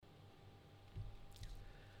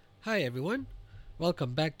Hi everyone,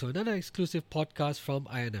 welcome back to another exclusive podcast from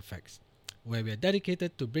INFX, where we are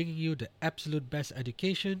dedicated to bringing you the absolute best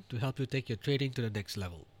education to help you take your trading to the next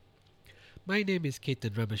level. My name is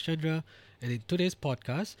Ketan Ramachandra, and in today's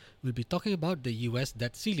podcast, we'll be talking about the US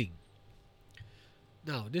debt ceiling.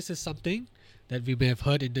 Now, this is something that we may have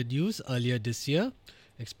heard in the news earlier this year,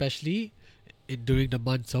 especially during the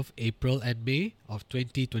months of April and May of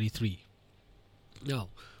 2023. Now,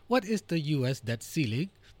 what is the US debt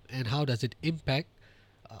ceiling and how does it impact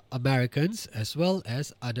Americans as well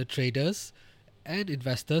as other traders and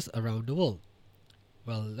investors around the world?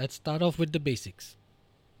 Well, let's start off with the basics.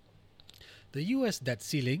 The US debt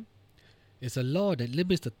ceiling is a law that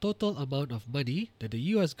limits the total amount of money that the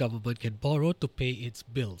US government can borrow to pay its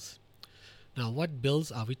bills. Now, what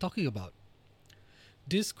bills are we talking about?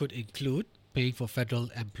 This could include paying for federal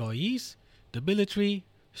employees, the military,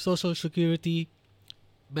 social security,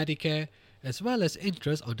 Medicare, as well as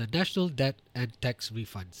interest on the national debt and tax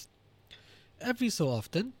refunds. Every so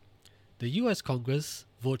often, the US Congress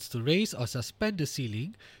votes to raise or suspend the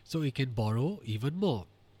ceiling so it can borrow even more.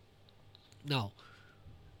 Now,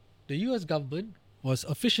 the US government was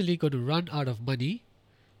officially going to run out of money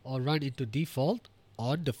or run into default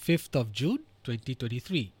on the 5th of June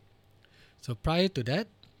 2023. So prior to that,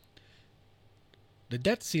 the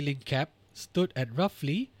debt ceiling cap stood at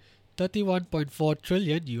roughly 31.4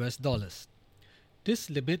 trillion US dollars.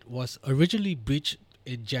 This limit was originally breached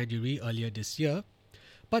in January earlier this year,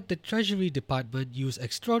 but the Treasury Department used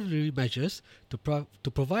extraordinary measures to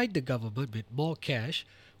provide the government with more cash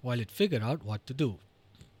while it figured out what to do.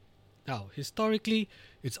 Now, historically,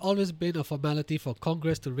 it's always been a formality for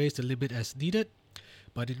Congress to raise the limit as needed,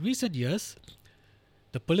 but in recent years,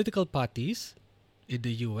 the political parties in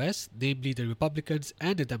the US, namely the Republicans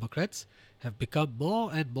and the Democrats, have become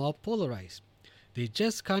more and more polarized. They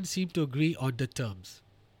just can't seem to agree on the terms.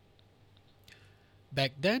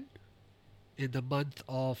 Back then, in the month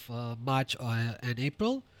of March and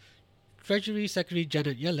April, Treasury Secretary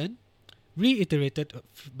Janet Yellen reiterated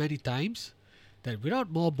many times that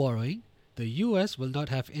without more borrowing, the US will not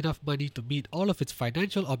have enough money to meet all of its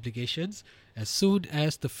financial obligations as soon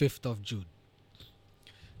as the 5th of June.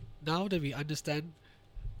 Now that we understand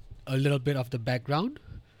a little bit of the background,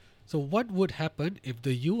 so what would happen if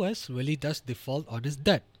the US really does default on its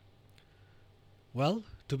debt? Well,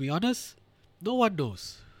 to be honest, no one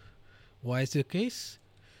knows. Why is the case?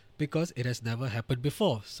 Because it has never happened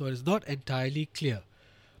before, so it's not entirely clear.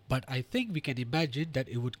 But I think we can imagine that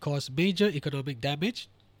it would cause major economic damage,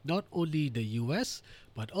 not only in the US,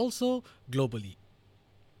 but also globally.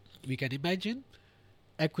 We can imagine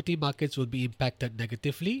equity markets will be impacted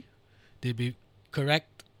negatively. They may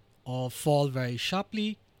correct or fall very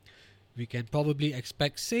sharply. We can probably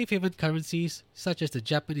expect safe haven currencies such as the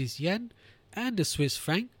Japanese yen and the Swiss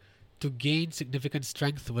franc to gain significant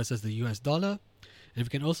strength versus the US dollar. And we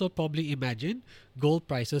can also probably imagine gold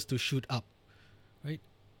prices to shoot up, right?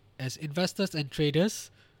 As investors and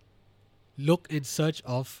traders look in search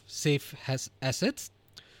of safe assets,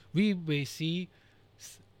 we may see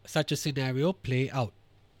such a scenario play out.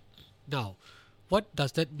 Now, what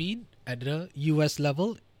does that mean at the US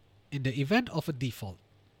level in the event of a default?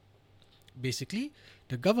 Basically,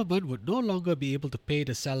 the government would no longer be able to pay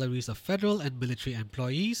the salaries of federal and military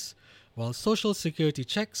employees, while social security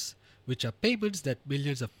checks, which are payments that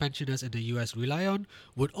millions of pensioners in the US rely on,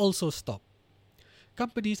 would also stop.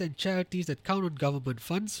 Companies and charities that count on government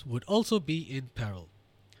funds would also be in peril.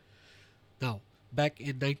 Now, back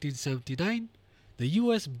in 1979, the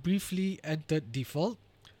US briefly entered default.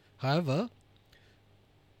 However,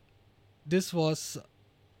 this was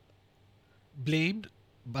blamed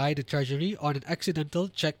by the Treasury on an accidental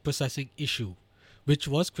check processing issue, which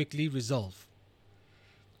was quickly resolved.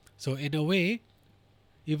 So, in a way,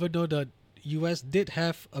 even though the US did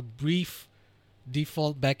have a brief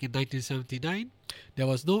default back in 1979, there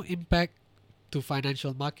was no impact to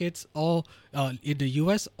financial markets or in the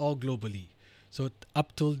US or globally. So,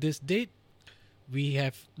 up till this date, we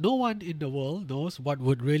have no one in the world knows what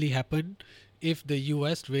would really happen if the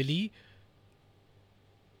US really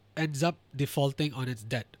ends up defaulting on its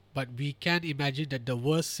debt. But we can imagine that the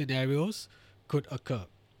worst scenarios could occur.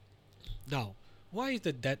 Now, why is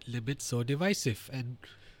the debt limit so divisive, and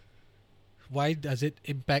why does it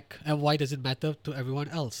impact, and why does it matter to everyone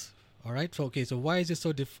else? All right. So why is it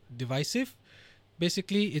so divisive?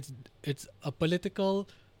 Basically, it's a political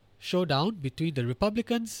showdown between the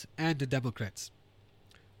Republicans and the Democrats.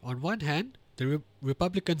 On one hand, the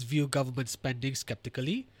Republicans view government spending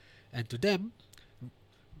skeptically, and to them,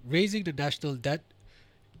 raising the national debt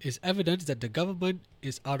is evidence that the government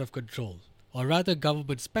is out of control, or rather,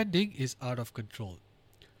 government spending is out of control.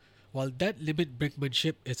 While debt limit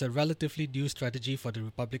brinkmanship is a relatively new strategy for the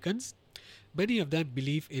Republicans, many of them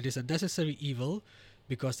believe it is a necessary evil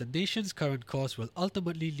because the nation's current course will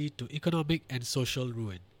ultimately lead to economic and social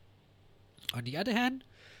ruin. On the other hand,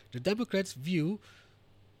 the Democrats view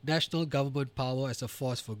national government power as a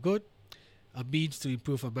force for good, a means to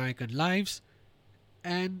improve American lives,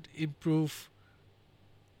 and improve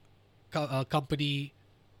company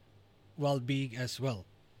well-being as well.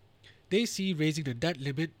 They see raising the debt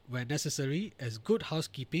limit where necessary as good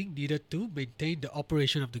housekeeping needed to maintain the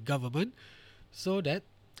operation of the government so that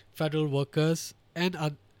federal workers and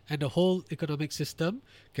the whole economic system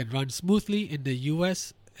can run smoothly in the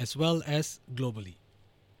US as well as globally.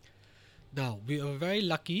 Now, we are very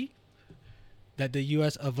lucky that the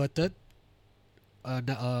US averted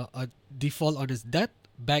a default on its debt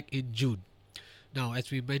back in June. Now,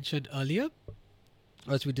 as we mentioned earlier,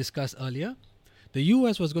 as we discussed earlier, the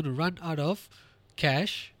US was going to run out of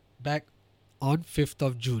cash back on 5th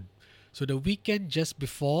of June. So the weekend just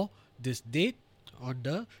before this date, on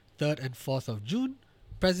the 3rd and 4th of June,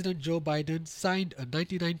 President Joe Biden signed a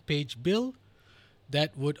 99-page bill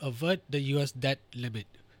that would avert the US debt limit.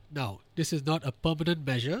 Now, this is not a permanent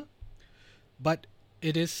measure, but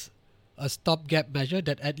it is a stopgap measure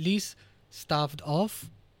that at least staved off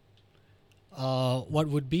what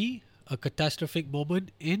would be a catastrophic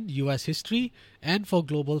moment in US history and for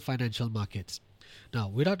global financial markets. Now,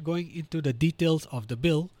 without going into the details of the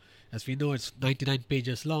bill, as we know it's 99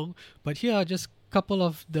 pages long, but here are just a couple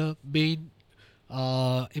of the main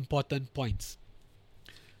important points.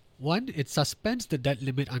 One, it suspends the debt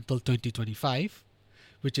limit until 2025,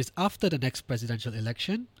 which is after the next presidential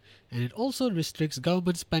election, and it also restricts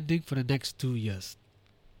government spending for the next 2 years.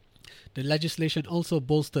 The legislation also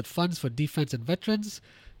bolstered funds for defense and veterans,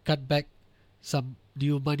 cut back some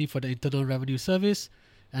new money for the Internal Revenue Service,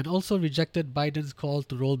 and also rejected Biden's call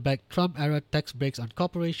to roll back Trump-era tax breaks on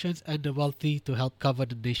corporations and the wealthy to help cover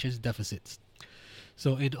the nation's deficits.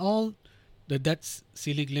 So in all, the debt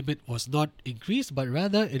ceiling limit was not increased, but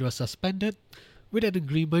rather it was suspended with an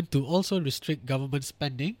agreement to also restrict government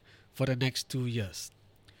spending for the next 2 years.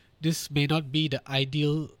 This may not be the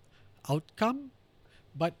ideal outcome,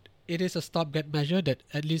 but it is a stopgap measure that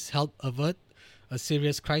at least helped avert a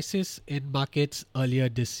serious crisis in markets earlier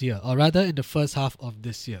this year, or rather in the first half of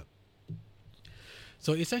this year.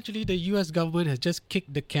 So essentially, the US government has just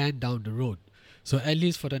kicked the can down the road. So at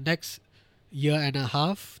least for the next year and a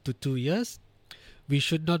half to 2 years, we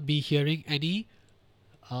should not be hearing any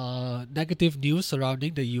negative news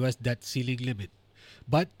surrounding the US debt ceiling limit.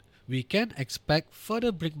 But we can expect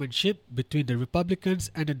further brinkmanship between the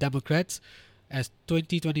Republicans and the Democrats as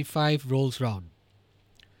 2025 rolls round.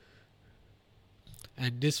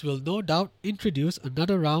 And this will no doubt introduce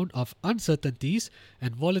another round of uncertainties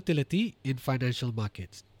and volatility in financial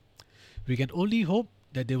markets. We can only hope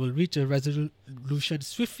that they will reach a resolution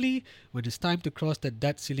swiftly when it's time to cross the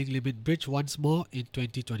debt ceiling limit bridge once more in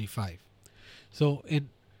 2025. So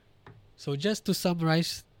just to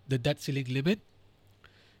summarize the debt ceiling limit,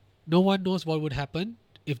 no one knows what would happen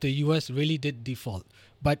if the US really did default,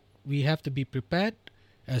 but we have to be prepared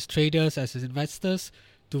as traders, as investors,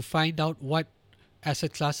 to find out what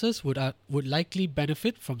asset classes would likely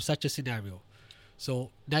benefit from such a scenario.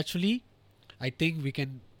 So naturally, I think we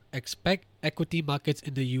can expect equity markets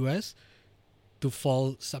in the US to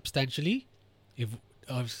fall substantially if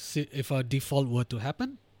a default were to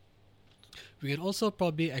happen. We can also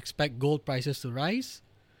probably expect gold prices to rise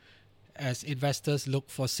as investors look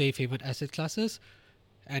for safe haven asset classes,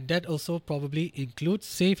 and that also probably includes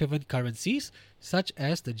safe haven currencies such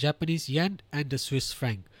as the Japanese yen and the Swiss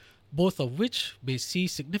franc, both of which may see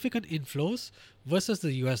significant inflows versus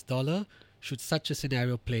the US dollar should such a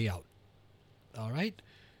scenario play out. Alright,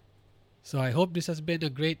 so I hope this has been a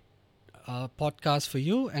great podcast for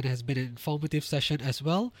you and has been an informative session as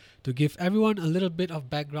well to give everyone a little bit of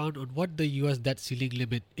background on what the US debt ceiling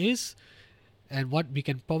limit is and what we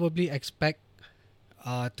can probably expect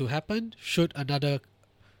to happen should another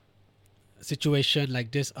situation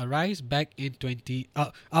like this arise back in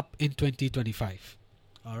 2025.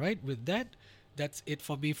 All right, with that, that's it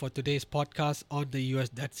for me for today's podcast on the US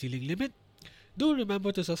debt ceiling limit. Do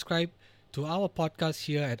remember to subscribe to our podcast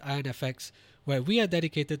here at IronFX, where we are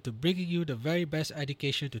dedicated to bringing you the very best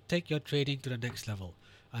education to take your trading to the next level.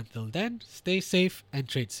 Until then, stay safe and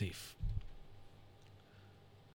trade safe.